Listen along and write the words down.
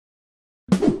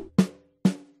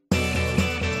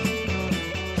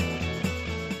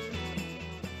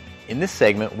In this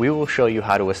segment, we will show you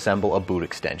how to assemble a boot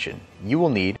extension. You will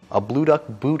need a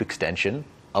BlueDuct boot extension,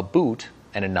 a boot,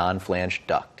 and a non-flanged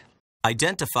duct.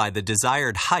 Identify the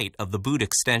desired height of the boot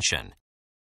extension.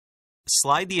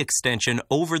 Slide the extension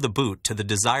over the boot to the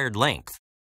desired length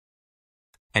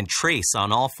and trace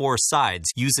on all four sides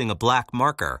using a black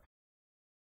marker.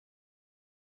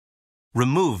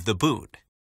 Remove the boot.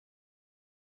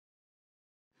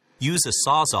 Use a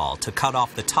Sawzall to cut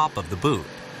off the top of the boot.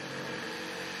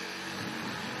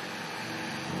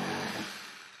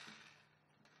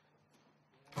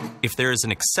 If there is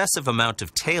an excessive amount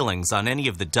of tailings on any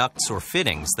of the ducts or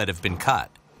fittings that have been cut,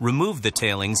 remove the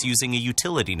tailings using a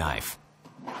utility knife.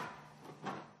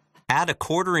 Add a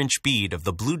 1/4-inch bead of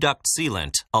the BlueDuct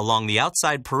Sealant along the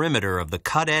outside perimeter of the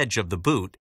cut edge of the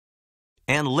boot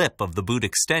and lip of the boot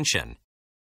extension.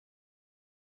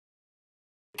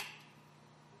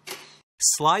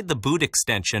 Slide the boot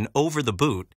extension over the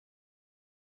boot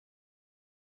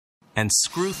and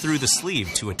screw through the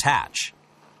sleeve to attach.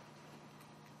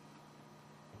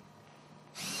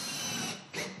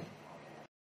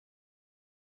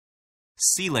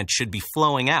 Sealant should be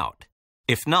flowing out.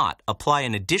 If not, apply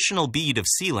an additional bead of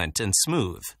sealant and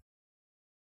smooth.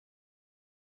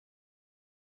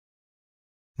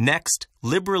 Next,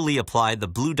 liberally apply the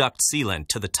BlueDuct Sealant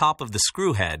to the top of the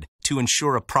screw head to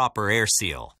ensure a proper air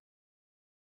seal.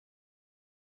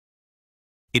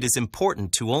 It is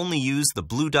important to only use the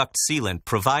BlueDuct Sealant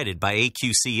provided by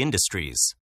AQC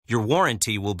Industries. Your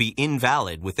warranty will be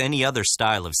invalid with any other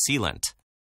style of sealant.